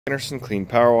Anderson clean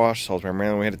power wash, Salisbury,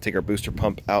 Maryland. We had to take our booster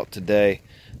pump out today.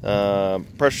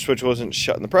 Pressure switch wasn't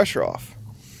shutting the pressure off,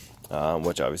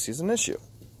 which obviously is an issue.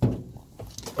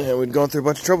 And we'd gone through a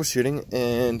bunch of troubleshooting,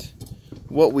 and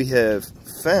what we have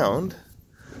found,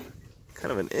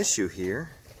 kind of an issue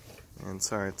here, and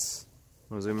sorry,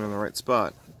 I'm zooming in the right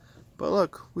spot, but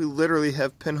look, we literally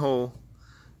have pinhole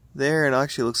there, and it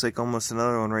actually looks like almost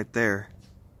another one right there.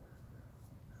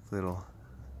 Little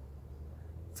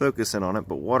focus in on it,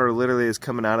 but water literally is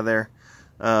coming out of there.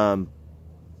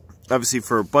 Obviously,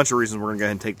 for a bunch of reasons, we're gonna go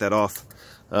ahead and take that off.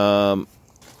 We're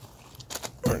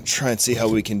gonna try and see how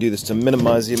we can do this to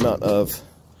minimize the amount of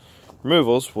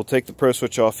removals. We'll take the pro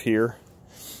switch off here,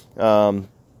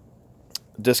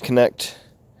 disconnect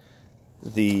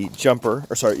the jumper,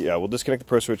 or sorry, yeah, we'll disconnect the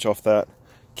pro switch off that,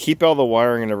 keep all the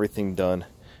wiring and everything done,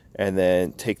 and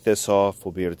then take this off.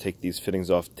 We'll be able to take these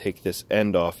fittings off, take this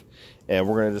end off, and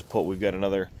we're gonna just put, we've got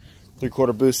another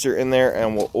 3/4 booster in there,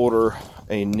 and we'll order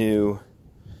a new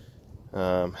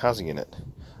housing unit.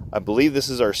 I believe this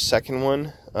is our second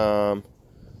one,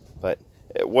 but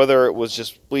whether it was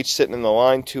just bleach sitting in the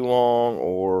line too long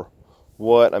or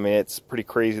what, I mean, it's pretty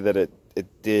crazy that it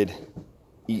did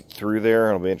eat through there.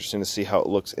 It'll be interesting to see how it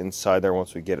looks inside there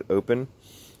once we get it open.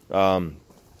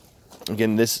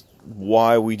 Again, this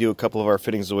why we do a couple of our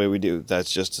fittings the way we do.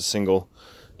 That's just a single,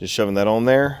 just shoving that on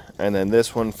there, and then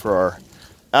this one for our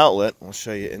outlet, I'll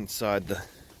show you inside the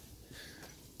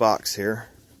box here.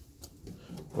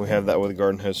 We have that with a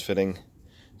garden hose fitting,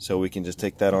 so we can just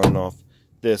take that on and off.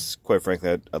 This, quite frankly,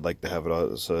 I'd like to have it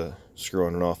as a screw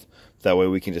on and off. That way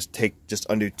we can just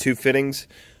undo 2 fittings.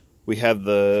 We have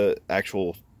the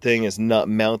actual thing is not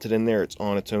mounted in there, it's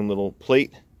on its own little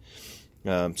plate.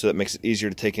 So that makes it easier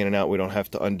to take in and out. We don't have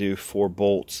to undo 4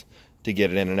 bolts to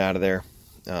get it in and out of there.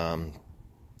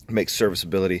 Makes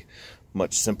serviceability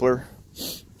much simpler.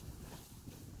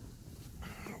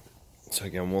 So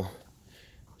again, we'll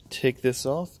take this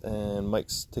off, and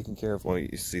Mike's taking care of, well,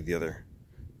 you see the other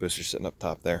booster sitting up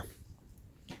top there.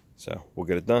 So we'll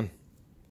get it done.